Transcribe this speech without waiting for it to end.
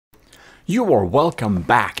You are welcome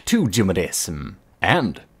back to GMODISM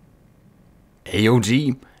and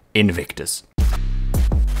AOG Invictus.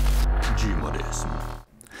 GMODISM.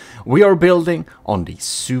 We are building on the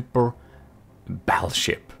super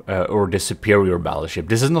battleship, or the superior battleship.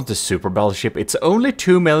 This is not the super battleship, it's only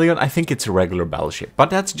 2 million, I think it's a regular battleship,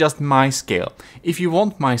 but that's just my scale. If you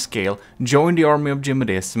want my scale, join the army of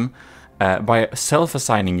GMODISM by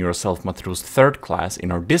self-assigning yourself Matroos 3rd class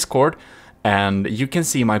in our Discord, and you can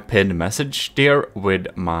see my pinned message there with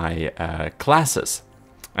my classes.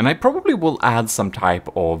 And I probably will add some type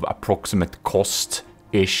of approximate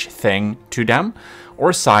cost-ish thing to them,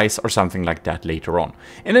 or size or something like that later on.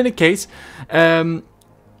 In any case,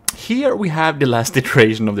 here we have the last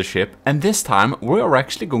iteration of the ship, and this time we are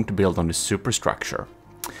actually going to build on the superstructure.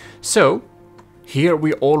 So, here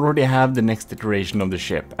we already have the next iteration of the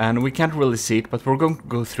ship, and we can't really see it, but we're going to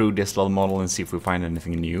go through this little model and see if we find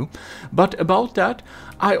anything new. But about that,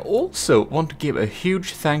 I also want to give a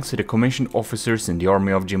huge thanks to the commissioned officers in the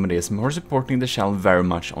army of GMODISM who are supporting the channel very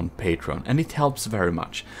much on Patreon, and it helps very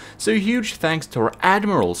much. So huge thanks to our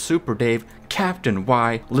Admiral Super Dave, Captain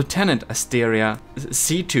Y, Lieutenant Asteria,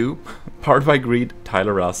 C2, Powered by Greed,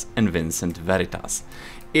 Tyler Russ, and Vincent Veritas.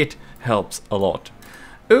 It helps a lot.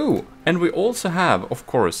 Oh, and we also have, of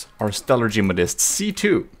course, our stellar GMODist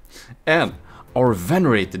C2 and our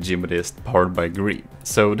venerated GMODist Powered by Greed.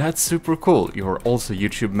 So that's super cool. You're also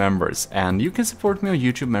YouTube members, and you can support me on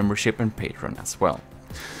YouTube membership and Patreon as well.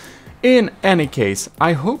 In any case,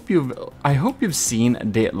 I hope you've seen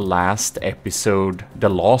the last episode,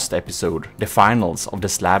 the finals of the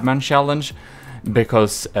Slabman challenge,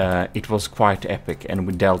 because it was quite epic, and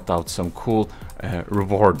we dealt out some cool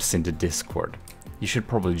rewards in the Discord. You should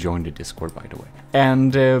probably join the Discord, by the way.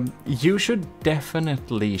 And you should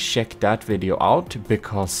definitely check that video out,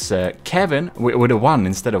 because Kevin, with a 1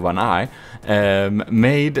 instead of an I,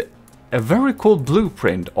 made a very cool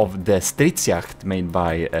blueprint of the Stridsjacht made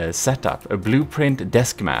by Setup, a blueprint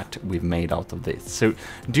desk mat we've made out of this. So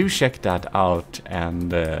do check that out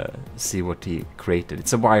and see what he created.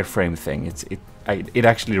 It's a wireframe thing. It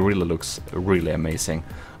actually really looks really amazing.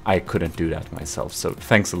 I couldn't do that myself, so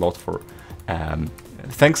thanks a lot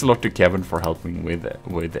to Kevin for helping with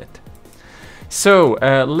it. So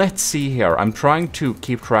let's see here. I'm trying to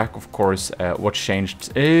keep track, of course, what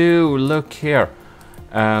changed. Oh, look here.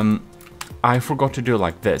 I forgot to do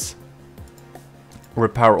like this.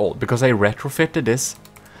 Repair all, because I retrofitted this.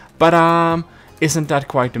 But isn't that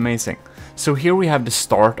quite amazing? So here we have the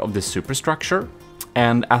start of the superstructure.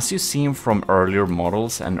 And as you've seen from earlier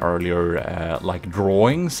models and earlier like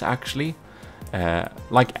drawings, actually,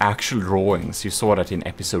 like actual drawings, you saw that in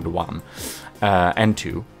episode 1 and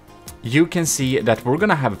 2, you can see that we're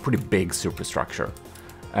gonna have a pretty big superstructure.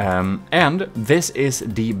 And this is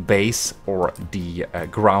the base, or the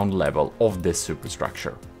ground level of this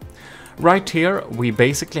superstructure. Right here, we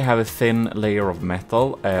basically have a thin layer of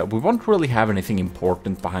metal. We won't really have anything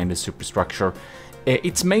important behind the superstructure.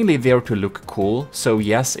 It's mainly there to look cool, so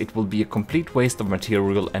yes, it will be a complete waste of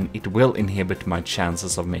material, and it will inhibit my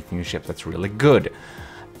chances of making a ship that's really good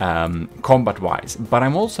combat-wise. But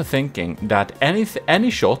I'm also thinking that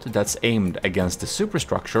any shot that's aimed against the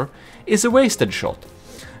superstructure is a wasted shot.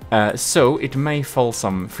 So it may fill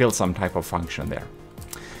some type of function there.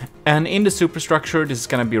 And in the superstructure, this is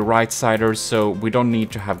going to be right-siders, so we don't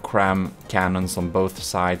need to have cram cannons on both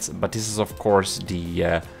sides. But this is, of course,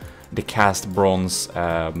 the cast bronze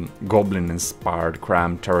goblin-inspired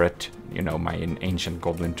cram turret, you know, my ancient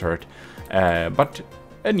goblin turret. But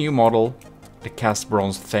a new model, the cast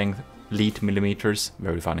bronze thing, lead millimeters,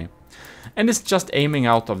 very funny. And it's just aiming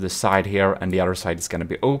out of the side here, and the other side is going to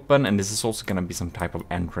be open, and this is also going to be some type of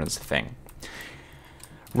entrance thing.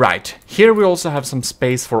 Right, here we also have some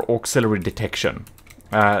space for auxiliary detection.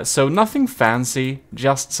 So nothing fancy,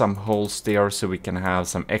 just some holes there so we can have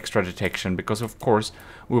some extra detection, because of course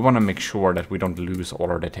we want to make sure that we don't lose all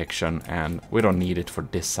our detection, and we don't need it for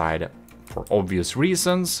this side for obvious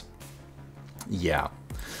reasons. Yeah.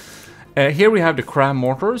 Here we have the cram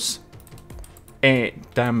mortars.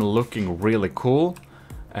 Them looking really cool.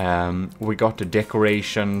 We got the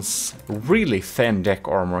decorations, really thin deck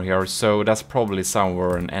armor here, so that's probably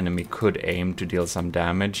somewhere an enemy could aim to deal some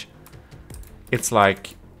damage. It's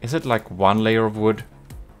like, is it like 1 layer of wood?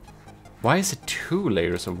 Why is it 2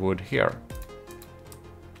 layers of wood here?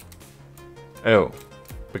 Oh,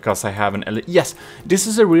 because I have an... Yes, this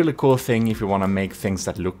is a really cool thing if you want to make things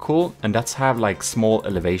that look cool, and that's have like small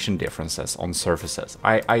elevation differences on surfaces.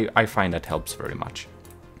 I find that helps very much.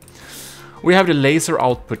 We have the laser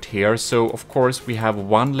output here, so of course we have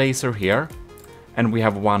 1 laser here, and we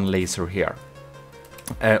have 1 laser here.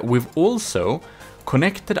 We've also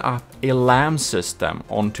connected up a LAM system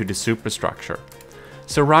onto the superstructure.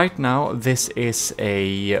 So right now this is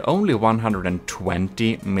a only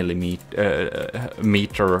 120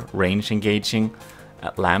 meter range engaging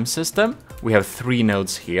LAM system. We have 3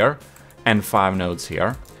 nodes here and 5 nodes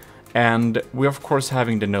here. And we're of course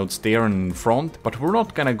having the nodes there and in front, but we're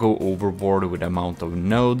not gonna go overboard with the amount of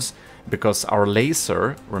nodes because our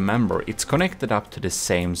laser, remember, it's connected up to the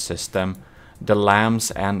same system. The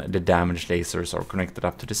LAMs and the damage lasers are connected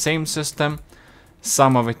up to the same system.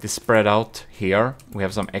 Some of it is spread out here. We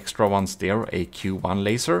have some extra ones there, a Q1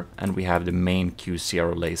 laser, and we have the main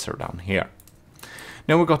Q0 laser down here.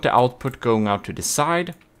 Now we got the output going out to the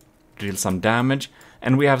side to deal some damage,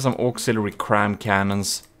 and we have some auxiliary cram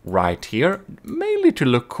cannons right here, mainly to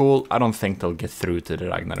look cool. I don't think they'll get through to the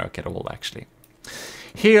Ragnarok at all, actually.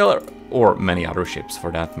 Here, or many other ships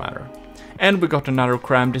for that matter. And we got another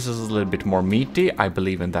cram. This is a little bit more meaty. I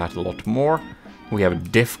believe in that a lot more. We have a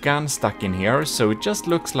diff gun stuck in here, so it just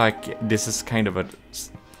looks like this is kind of a,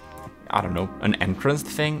 I don't know, an entrance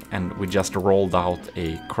thing, and we just rolled out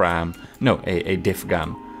a cram, no, a diff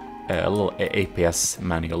gun, a little APS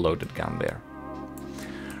manual loaded gun there.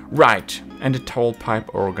 Right, and the tall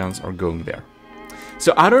pipe organs are going there.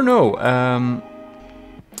 So I don't know,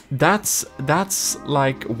 that's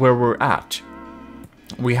like where we're at.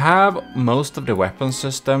 We have most of the weapon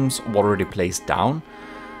systems already placed down.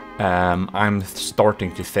 I'm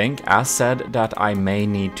starting to think, as said, that I may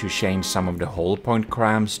need to change some of the hull point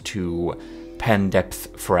crams to pen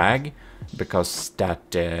depth frag, because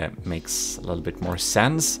that makes a little bit more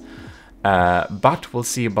sense. But we'll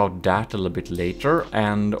see about that a little bit later.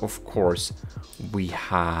 And of course, we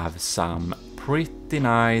have some pretty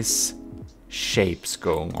nice shapes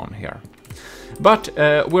going on here. But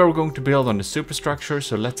we're going to build on the superstructure,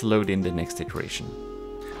 so let's load in the next iteration.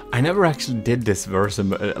 I never actually did this version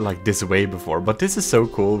like this way before, but this is so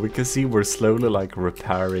cool. We can see we're slowly like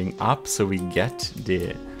repairing up so we get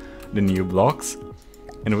the new blocks.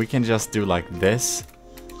 And we can just do like this.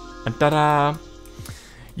 And ta-da!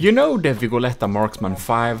 You know the Vigoletta Marksman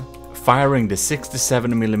 5 firing the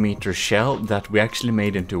 67mm shell that we actually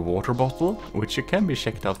made into a water bottle, which you can be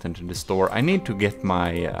checked out into the store. I need to get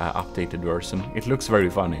my updated version. It looks very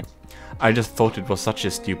funny. I just thought it was such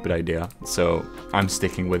a stupid idea, so I'm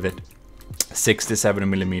sticking with it.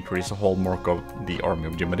 67mm is a hallmark of the army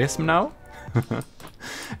of GMODISM now.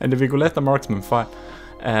 And the Vigoletta Marksman 5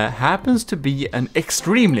 happens to be an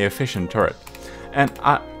extremely efficient turret. And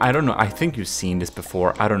I don't know, I think you've seen this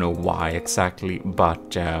before, I don't know why exactly,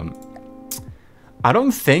 but I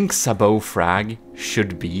don't think sabot frag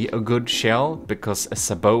should be a good shell, because a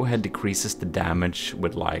sabot head decreases the damage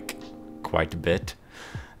with like quite a bit.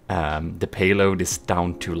 The payload is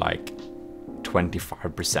down to like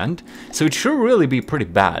 25%, so it should really be pretty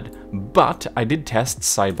bad. But I did test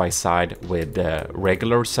side by side with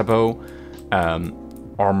regular sabot,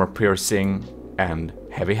 armor piercing and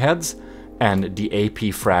heavy heads, and the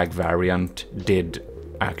AP frag variant did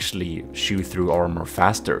actually shoot through armor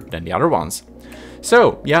faster than the other ones.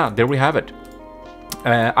 So yeah, there we have it.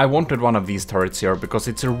 I wanted one of these turrets here because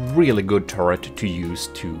it's a really good turret to use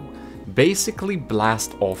to basically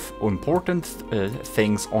blast off important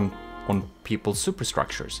things on people's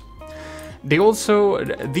superstructures.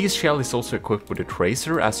 This shell is also equipped with a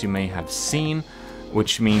tracer, as you may have seen,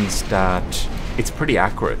 which means that it's pretty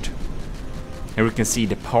accurate. Here we can see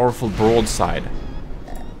the powerful broadside.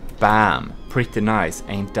 Bam! Pretty nice,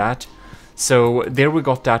 ain't that? So there we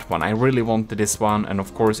got that one. I really wanted this one, and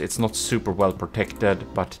of course it's not super well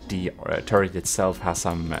protected, but the turret itself has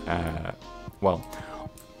some, well,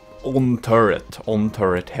 on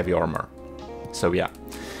turret heavy armor. So yeah.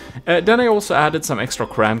 Then I also added some extra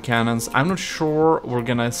cram cannons. I'm not sure we're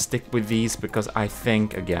gonna stick with these because I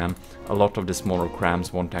think, again, a lot of the smaller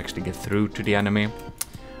crams won't actually get through to the enemy.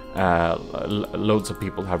 Loads of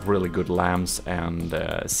people have really good LAMs and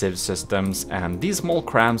Civ systems, and these small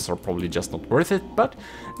crams are probably just not worth it, but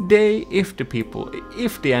if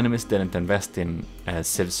the enemies didn't invest in a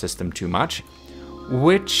Civ system too much,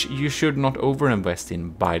 which you should not over-invest in,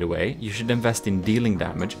 by the way. You should invest in dealing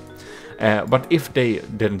damage. But if they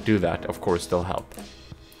didn't do that, of course they'll help.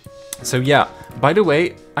 So yeah, by the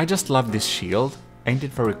way, I just love this shield. Ain't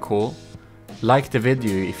it very cool? Like the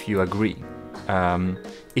video if you agree.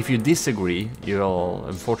 If you disagree, you'll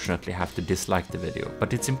unfortunately have to dislike the video.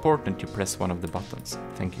 But it's important you press one of the buttons.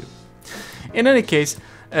 Thank you. In any case,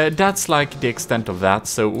 that's like the extent of that.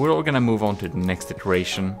 So we're all gonna move on to the next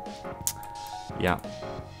iteration. Yeah.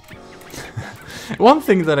 One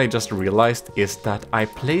thing that I just realized is that I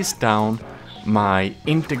placed down my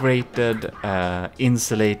integrated,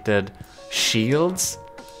 insulated shields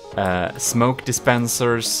smoke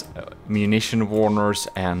dispensers, munition warners,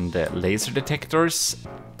 and laser detectors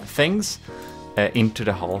things into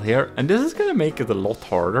the hull here. And this is gonna make it a lot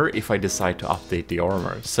harder if I decide to update the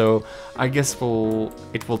armor. So I guess it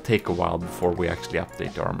will take a while before we actually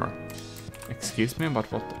update the armor. Excuse me,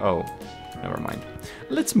 but what? Oh, never mind.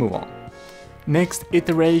 Let's move on. Next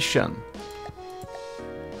iteration.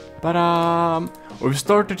 But we've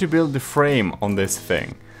started to build the frame on this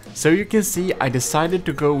thing. So you can see I decided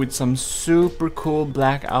to go with some super cool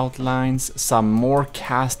black outlines, some more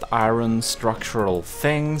cast iron structural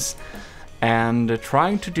things, and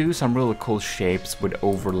trying to do some really cool shapes with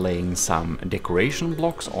overlaying some decoration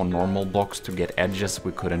blocks on normal blocks to get edges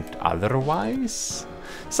we couldn't otherwise.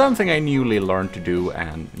 Something I newly learned to do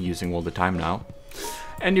and using all the time now.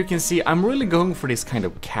 And you can see I'm really going for this kind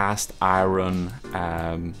of cast iron,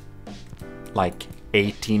 like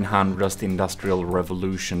 1800s industrial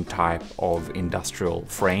revolution type of industrial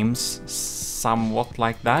frames, somewhat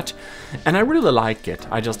like that. And I really like it.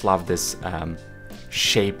 I just love this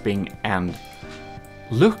shaping and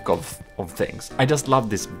look of things. I just love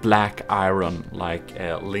this black iron, like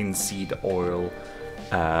linseed oil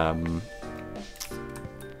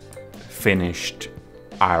finished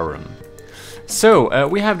iron. So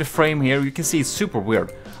we have the frame here. You can see it's super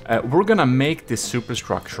weird. We're gonna make this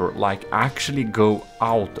superstructure like actually go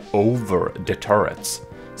out over the turrets.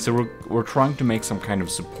 So we're trying to make some kind of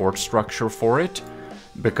support structure for it,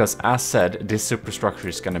 because as said, this superstructure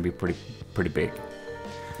is gonna be pretty big.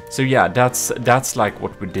 So yeah, that's like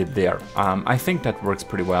what we did there. I think that works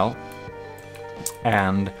pretty well.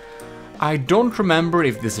 And I don't remember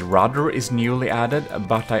if this rudder is newly added,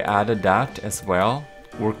 but I added that as well.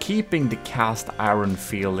 We're keeping the cast iron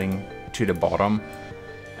feeling to the bottom.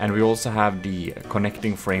 And we also have the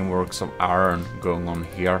connecting frameworks of iron going on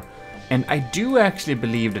here. And I do actually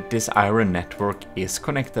believe that this iron network is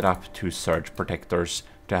connected up to surge protectors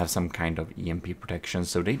to have some kind of EMP protection,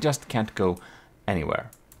 so they just can't go anywhere.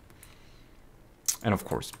 And of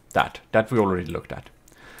course, that we already looked at.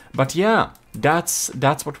 But yeah, that's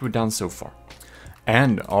what we've done so far.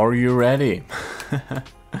 And are you ready?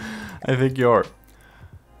 I think you're.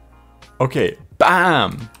 Okay,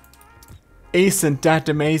 bam! Isn't that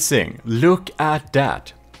amazing? Look at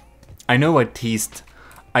that. I know I teased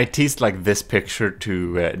like this picture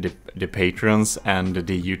to the patrons and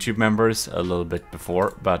the YouTube members a little bit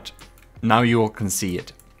before, but now you all can see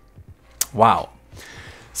it. Wow.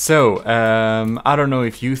 So, I don't know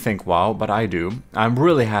if you think wow, but I do. I'm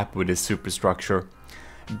really happy with this superstructure,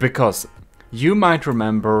 because you might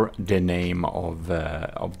remember the name of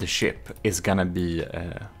the ship is gonna be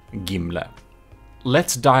Gimle.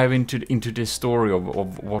 Let's dive into the story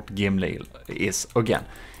of what Gimle is. Again,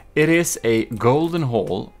 it is a golden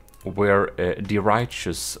hall where the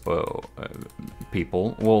righteous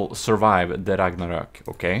people will survive the Ragnarok,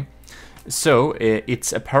 okay? So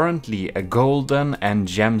it's apparently a golden and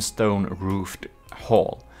gemstone roofed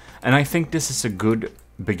hall. And I think this is a good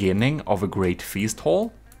beginning of a great feast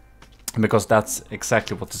hall, because that's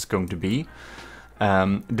exactly what it's going to be.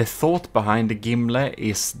 The thought behind the Gimle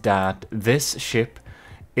is that this ship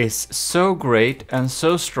is so great and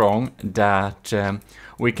so strong that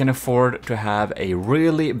we can afford to have a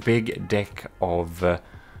really big deck of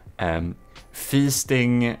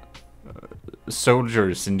feasting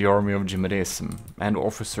soldiers in the army of GMODISM and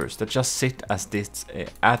officers that just sit as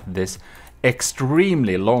at this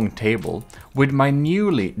extremely long table with my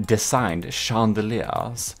newly designed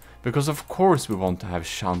chandeliers. Because of course we want to have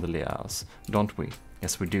chandeliers, don't we?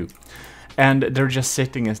 Yes, we do. And they're just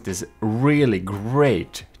sitting at this really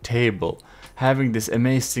great table, having this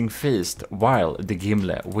amazing feast while the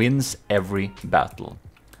Gimle wins every battle.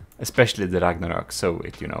 Especially the Ragnarok, so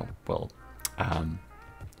it, will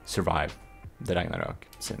survive the Ragnarok,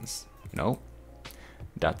 since,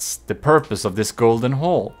 that's the purpose of this golden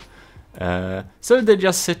hall. So they're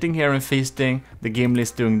just sitting here and feasting. The Gimle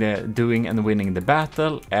is doing and winning the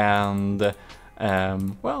battle, and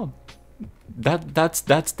well, that's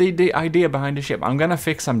the idea behind the ship. I'm gonna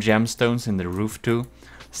fix some gemstones in the roof too,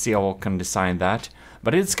 see how I can design that,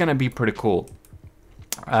 but it's gonna be pretty cool.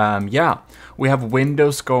 Yeah, we have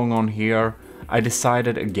windows going on here. I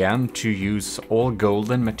decided again to use all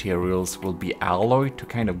golden materials will be alloyed to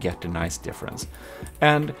kind of get a nice difference.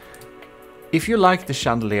 And if you like the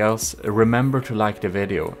chandeliers, remember to like the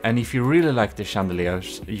video. And if you really like the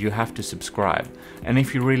chandeliers, you have to subscribe. And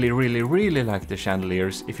if you really like the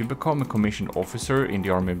chandeliers, if you become a commissioned officer in the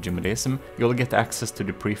army of GMODISM, you'll get access to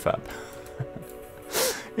the prefab.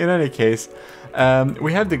 In any case,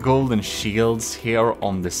 we have the golden shields here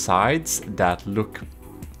on the sides that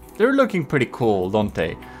they're looking pretty cool, don't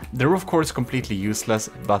they? They're of course completely useless,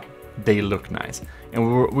 but they look nice.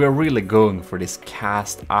 And we're really going for this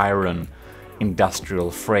cast iron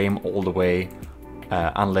industrial frame all the way,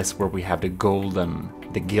 unless where we have the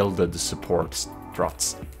gilded support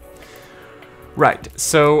struts. Right,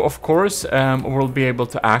 so of course we'll be able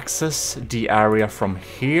to access the area from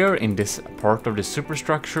here in this part of the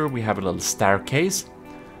superstructure. We have a little staircase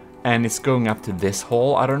and it's going up to this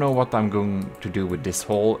hall. I don't know what I'm going to do with this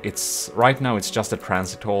hall. Right now it's just a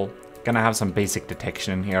transit hall. Gonna have some basic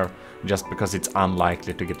detection in here just because it's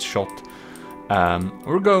unlikely to get shot.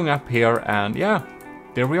 We're going up here and yeah,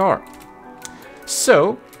 there we are.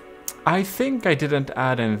 So I think I didn't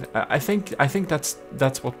add any. I think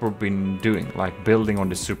that's what we've been doing, like building on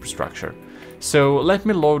the superstructure. So let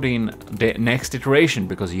me load in the next iteration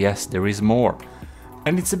because yes, there is more,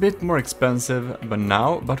 and it's a bit more expensive.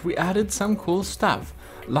 But we added some cool stuff,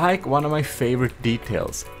 like one of my favorite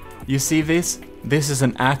details. You see this? This is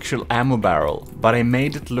an actual ammo barrel, but I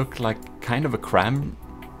made it look like kind of a cram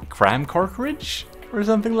cartridge or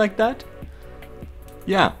something like that.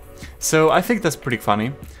 Yeah, so I think that's pretty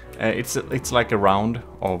funny. It's like a round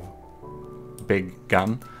of big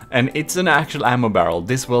gun, and it's an actual ammo barrel.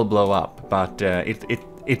 This will blow up, but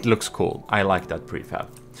it looks cool. I like that prefab.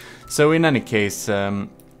 So in any case,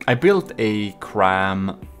 I built a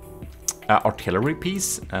cram artillery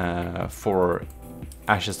piece for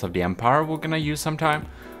Ashes of the Empire we're gonna use sometime.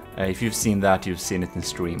 If you've seen that, you've seen it in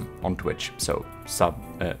stream on Twitch, so sub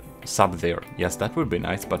there. Yes, that would be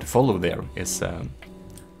nice, but follow there is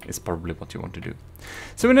probably what you want to do.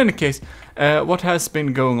 So in any case, what has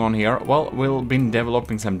been going on here? Well, we've been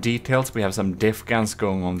developing some details. We have some diff guns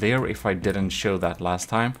going on there, if I didn't show that last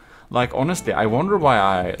time. Like, honestly, I wonder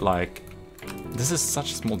why this is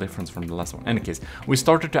such a small difference from the last one. In any case, we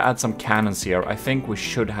started to add some cannons here. I think we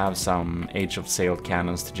should have some Age of Sail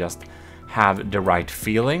cannons to just have the right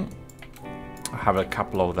feeling. I have a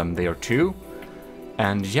couple of them there too.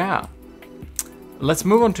 And yeah, let's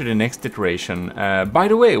move on to the next iteration. By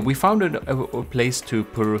the way, we found a place to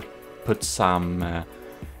put some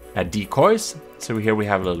decoys. So here we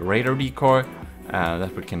have a little radar decoy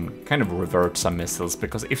that we can kind of revert some missiles,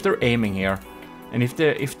 because if they're aiming here, and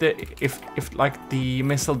if like the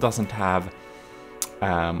missile doesn't have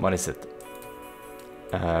what is it,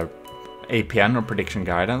 APN or prediction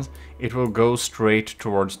guidance, it will go straight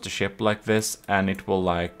towards the ship like this, and it will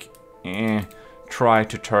like try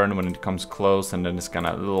to turn when it comes close, and then it's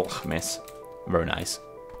gonna miss. Very nice.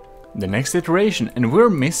 The next iteration, and we're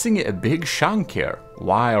missing a big chunk here.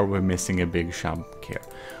 Why are we missing a big chunk here?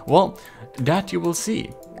 Well, that you will see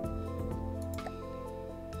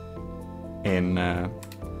in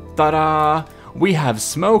ta-da! We have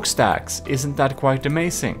smokestacks. Isn't that quite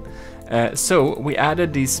amazing? So we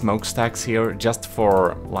added these smokestacks here just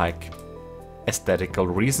for like aesthetical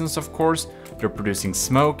reasons, of course. They're producing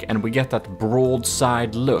smoke, and we get that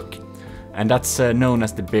broadside look, and that's known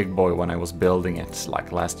as the big boy when I was building it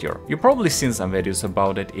like last year. You've probably seen some videos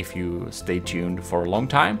about it if you stayed tuned for a long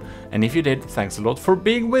time, and if you did, thanks a lot for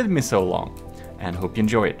being with me so long, and hope you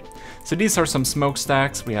enjoy it. So these are some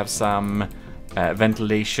smokestacks. We have some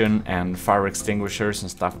ventilation and fire extinguishers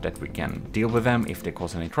and stuff that we can deal with them if they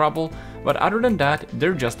cause any trouble, but other than that,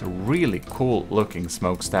 they're just really cool looking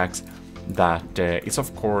smokestacks that is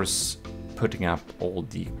of course putting up all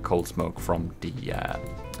the cold smoke from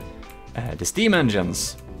the steam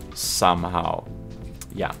engines somehow.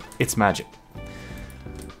 Yeah, it's magic.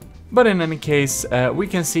 But in any case, we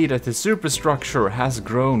can see that the superstructure has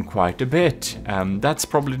grown quite a bit. That's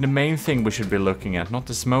probably the main thing we should be looking at, not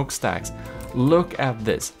the smokestacks. Look at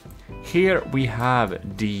this. Here we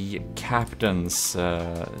have the captain's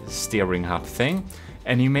steering hut thing,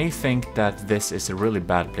 and you may think that this is a really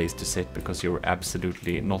bad place to sit because you're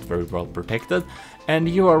absolutely not very well protected, and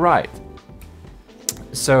you are right.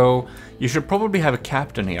 So you should probably have a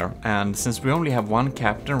captain here, and since we only have one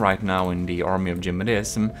captain right now in the army of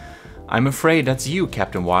GMODISM, I'm afraid that's you,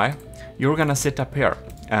 Captain Y. You're gonna sit up here.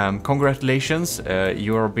 Congratulations,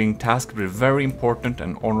 you are being tasked with a very important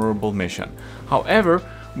and honorable mission. However,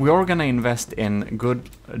 we are gonna invest in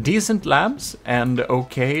decent labs and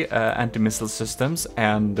okay anti-missile systems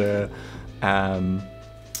and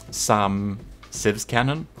some civs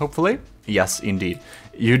cannon, hopefully. Yes, indeed.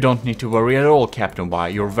 You don't need to worry at all, Captain Y.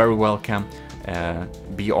 You're very welcome.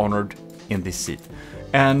 Be honored in this seat.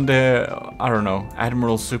 And I don't know,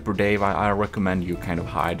 Admiral Super Dave, I recommend you kind of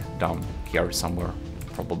hide down here somewhere.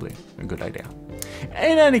 Probably a good idea.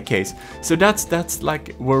 In any case, so that's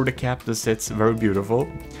like where the captain sits, very beautiful.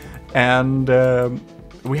 And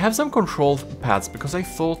we have some control pads because I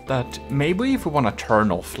thought that maybe if we want to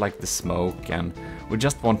turn off like the smoke and we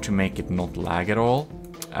just want to make it not lag at all,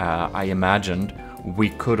 I imagined we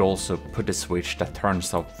could also put a switch that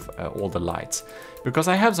turns off all the lights. Because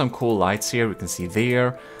I have some cool lights here, we can see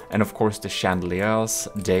there, and of course the chandeliers,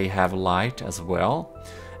 they have light as well.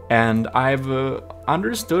 And I've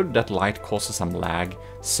understood that light causes some lag,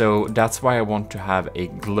 so that's why I want to have a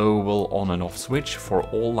global on and off switch for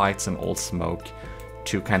all lights and all smoke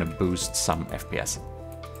to kind of boost some FPS.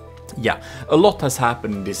 Yeah, a lot has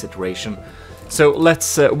happened in this iteration. So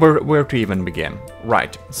let's, where to even begin?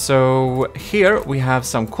 Right, so here we have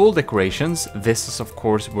some cool decorations. This is of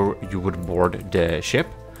course where you would board the ship.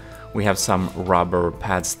 We have some rubber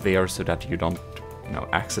pads there so that you don't, you know,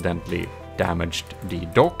 accidentally damage the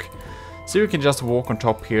dock. So you can just walk on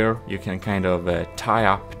top here. You can kind of tie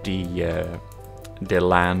up the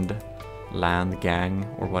land gang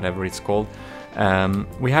or whatever it's called.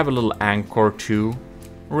 We have a little anchor too,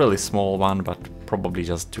 really small one, but probably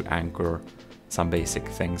just to anchor some basic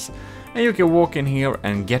things. And you can walk in here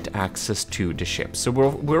and get access to the ship. So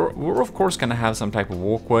we're of course gonna have some type of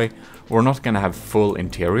walkway. We're not gonna have full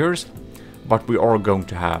interiors, but we are going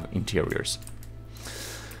to have interiors.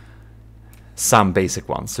 Some basic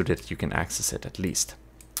ones so that you can access it at least.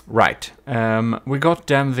 Right, we got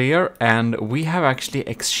them there, and we have actually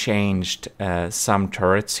exchanged some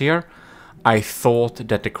turrets here. I thought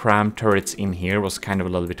that the cram turrets in here was kind of a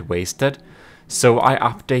little bit wasted. So I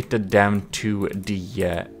updated them to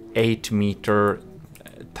the 8-meter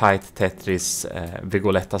tight Tetris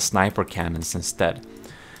Vigoletta sniper cannons instead.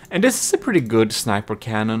 And this is a pretty good sniper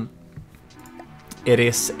cannon. It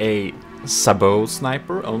is a sabot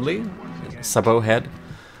sniper only, sabot head,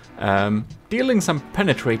 dealing some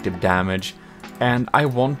penetrative damage. And I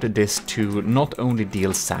wanted this to not only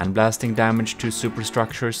deal sandblasting damage to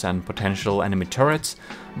superstructures and potential enemy turrets,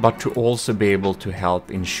 but to also be able to help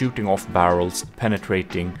in shooting off barrels,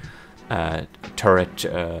 penetrating turret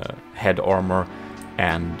head armor,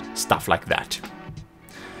 and stuff like that.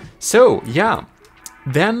 So yeah,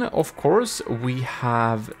 then of course we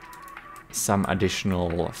have some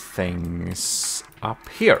additional things up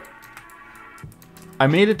here. I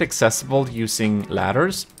made it accessible using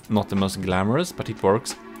ladders. Not the most glamorous, but it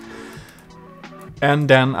works. And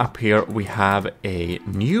then up here we have a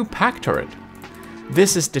new pack turret.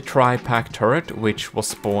 This is the tri-pack turret, which was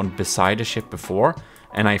spawned beside the ship before,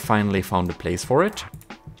 and I finally found a place for it.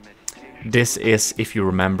 This is, if you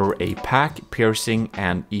remember, a pack, piercing,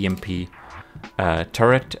 and EMP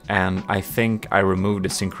turret, and I think I removed the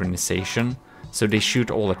synchronization, so they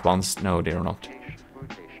shoot all at once. No, they're not.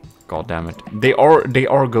 God damn it. They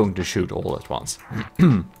are going to shoot all at once.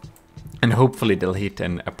 And hopefully they'll hit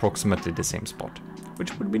in approximately the same spot,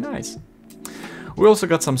 which would be nice. We also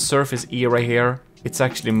got some surface era here. It's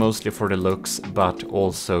actually mostly for the looks, but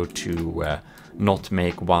also to not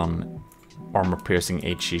make one armor-piercing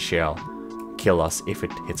HE shell kill us if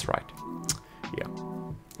it hits right. Yeah,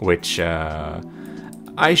 which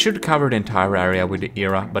I should cover the entire area with the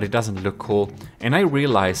era, but it doesn't look cool. And I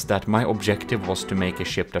realized that my objective was to make a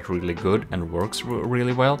ship that's really good and works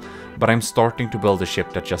really well, but I'm starting to build a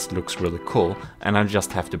ship that just looks really cool, and I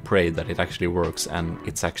just have to pray that it actually works and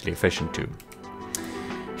it's actually efficient too.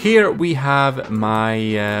 Here we have my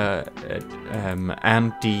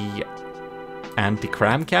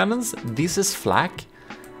anti-cram cannons. This is flak.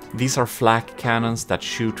 These are flak cannons that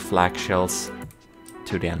shoot flak shells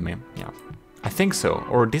to the enemy. Yeah, I think so.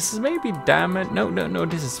 Or this is maybe damage. No,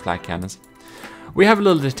 this is flak cannons. We have a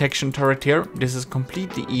little detection turret here. This is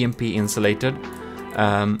completely EMP insulated.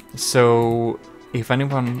 So if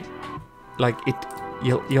anyone like it,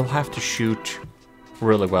 you'll have to shoot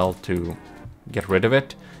really well to get rid of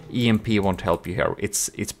it. EMP won't help you here. It's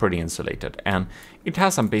pretty insulated, and it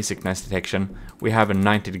has some basic nice detection. We have a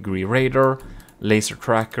 90-degree radar, laser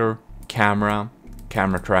tracker, camera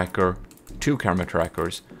tracker, 2 camera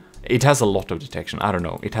trackers. It has a lot of detection. I don't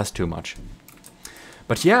know, it has too much.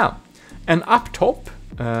 But yeah, and up top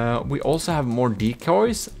we also have more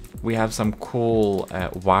decoys. We have some cool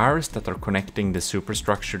wires that are connecting the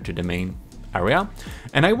superstructure to the main area,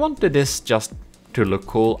 and I wanted this just to look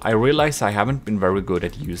cool. I realize I haven't been very good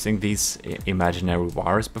at using these imaginary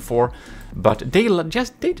wires before, but they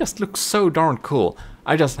just look so darn cool.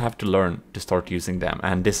 I just have to learn to start using them,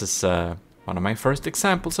 and this is one of my first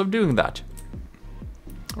examples of doing that.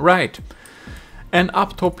 Right, and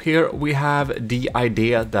up top here we have the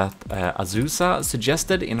idea that Azusa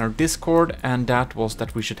suggested in our Discord, and that was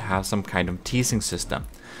that we should have some kind of teasing system.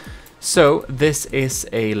 So this is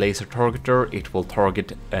a laser targeter. It will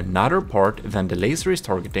target another part than the laser is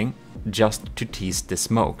targeting, just to tease the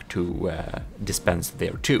smoke to dispense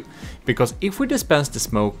there too. Because if we dispense the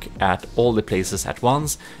smoke at all the places at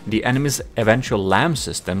once, the enemy's eventual LAM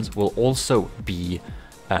systems will also be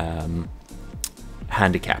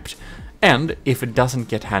handicapped. And if it doesn't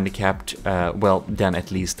get handicapped, well, then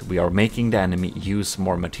at least we are making the enemy use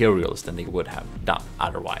more materials than they would have done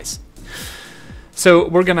otherwise. So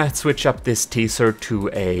we're gonna switch up this teaser to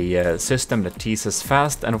a system that teases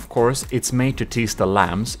fast, and of course it's made to tease the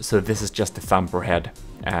lambs, so this is just a thumper head.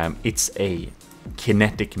 It's a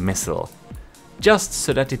kinetic missile, just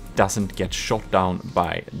so that it doesn't get shot down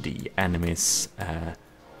by the enemy's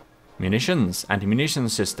anti-munition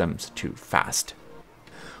systems too fast.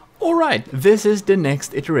 Alright, this is the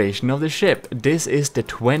next iteration of the ship. This is the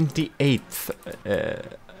 28th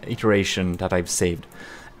iteration that I've saved.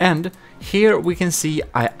 And here we can see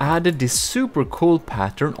I added this super cool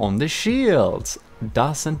pattern on the shields.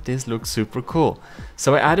 Doesn't this look super cool?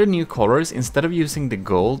 So I added new colors. Instead of using the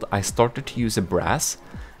gold, I started to use a brass.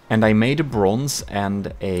 And I made a bronze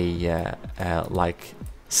and a like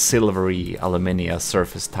silvery aluminium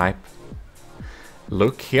surface type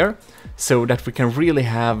look here, so that we can really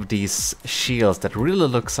have these shields that really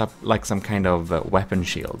looks up like some kind of weapon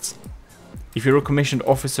shields. If you're a commissioned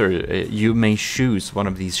officer, you may choose one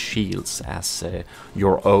of these shields as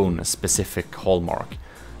your own specific hallmark.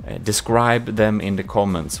 Describe them in the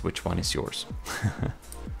comments which one is yours.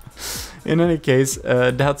 In any case,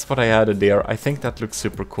 that's what I added there. I think that looks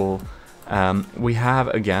super cool. We have,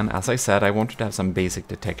 again, as I said, I wanted to have some basic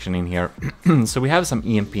detection in here. So we have some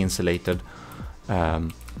EMP insulated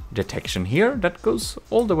detection here that goes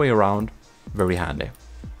all the way around. Very handy.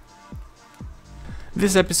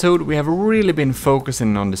 This episode we have really been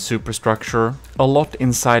focusing on the superstructure. A lot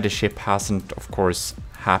inside the ship hasn't, of course,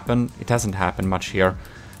 happened. It hasn't happened much here.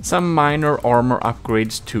 Some minor armor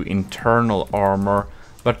upgrades to internal armor,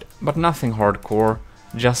 but nothing hardcore.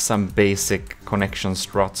 Just some basic connection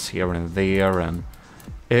struts here and there. And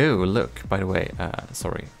oh, look, by the way,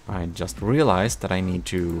 sorry, I just realized that I need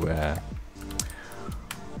to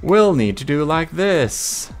we'll need to do like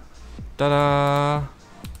this. Ta-da!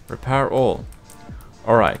 Repair all.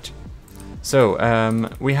 All right. So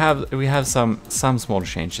we have some small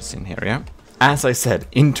changes in here, yeah. As I said,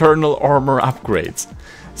 internal armor upgrades.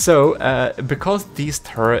 So because these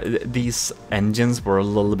engines were a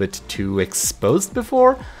little bit too exposed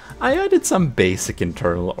before, I added some basic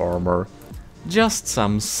internal armor. Just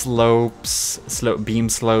some beam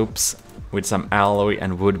slopes with some alloy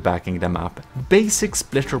and wood backing them up. Basic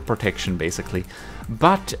splitter protection, basically.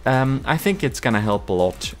 But I think it's gonna help a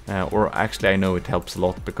lot, or actually I know it helps a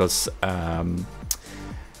lot, because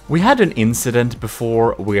we had an incident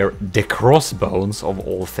before where the crossbones, of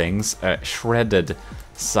all things, shredded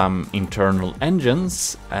some internal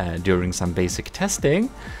engines during some basic testing,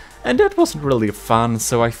 and that wasn't really fun,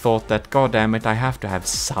 so I thought that, god damn it, I have to have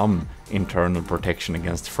some internal protection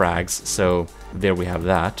against frags, so there we have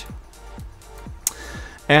that.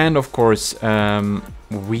 And of course,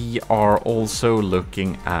 we are also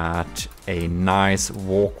looking at a nice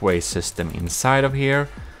walkway system inside of here,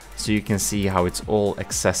 so you can see how it's all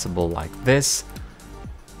accessible like this.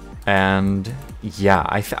 And yeah,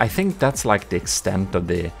 I think that's like the extent of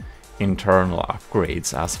the internal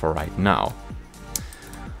upgrades as for right now.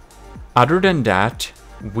 Other than that,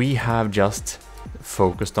 we have just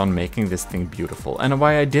focused on making this thing beautiful. And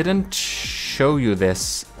why I didn't show you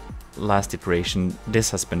this last iteration,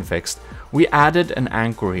 this has been fixed. We added an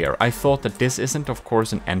anchor here. I thought that this isn't, of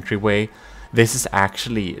course, an entryway. This is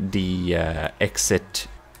actually the exit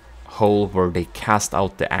hole where they cast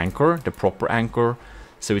out the anchor, the proper anchor,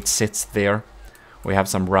 so it sits there. We have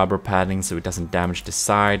some rubber padding so it doesn't damage the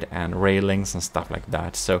side, and railings and stuff like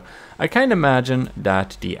that. So I kind of imagine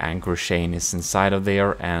that the anchor chain is inside of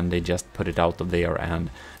there and they just put it out of there,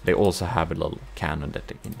 and they also have a little cannon that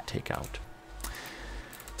they can take out.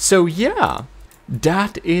 So yeah,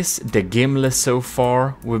 that is the gimlet so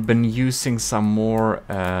far. We've been using some more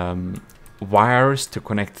wires to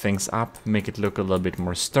connect things up, make it look a little bit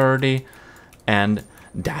more sturdy, and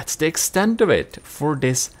that's the extent of it for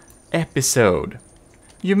this episode.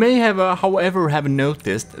 You may have, however, have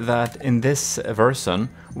noticed that in this version,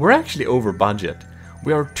 we're actually over budget.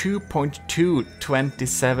 We are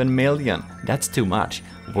 2.227 million. That's too much.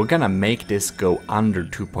 We're gonna make this go under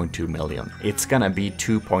 2.2 million. It's gonna be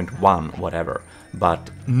 2.1 whatever,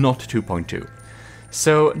 but not 2.2.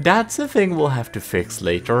 So that's a thing we'll have to fix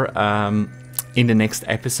later, in the next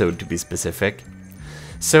episode to be specific.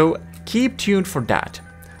 So keep tuned for that.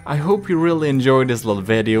 I hope you really enjoyed this little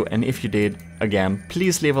video, and if you did, again,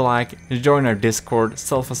 please leave a like, join our Discord,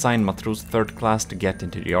 self-assigned Matros 3rd class to get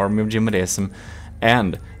into the army of GMODISM,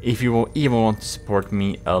 and if you even want to support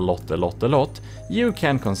me a lot, you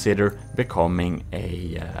can consider becoming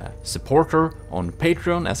a supporter on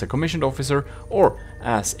Patreon as a commissioned officer, or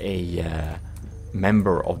as a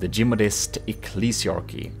member of the GMODIST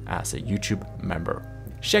ecclesiarchy as a YouTube member.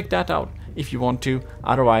 Check that out if you want to.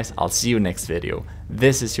 Otherwise, I'll see you next video.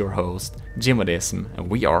 This is your host, GMODISM, and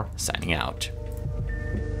we are signing out.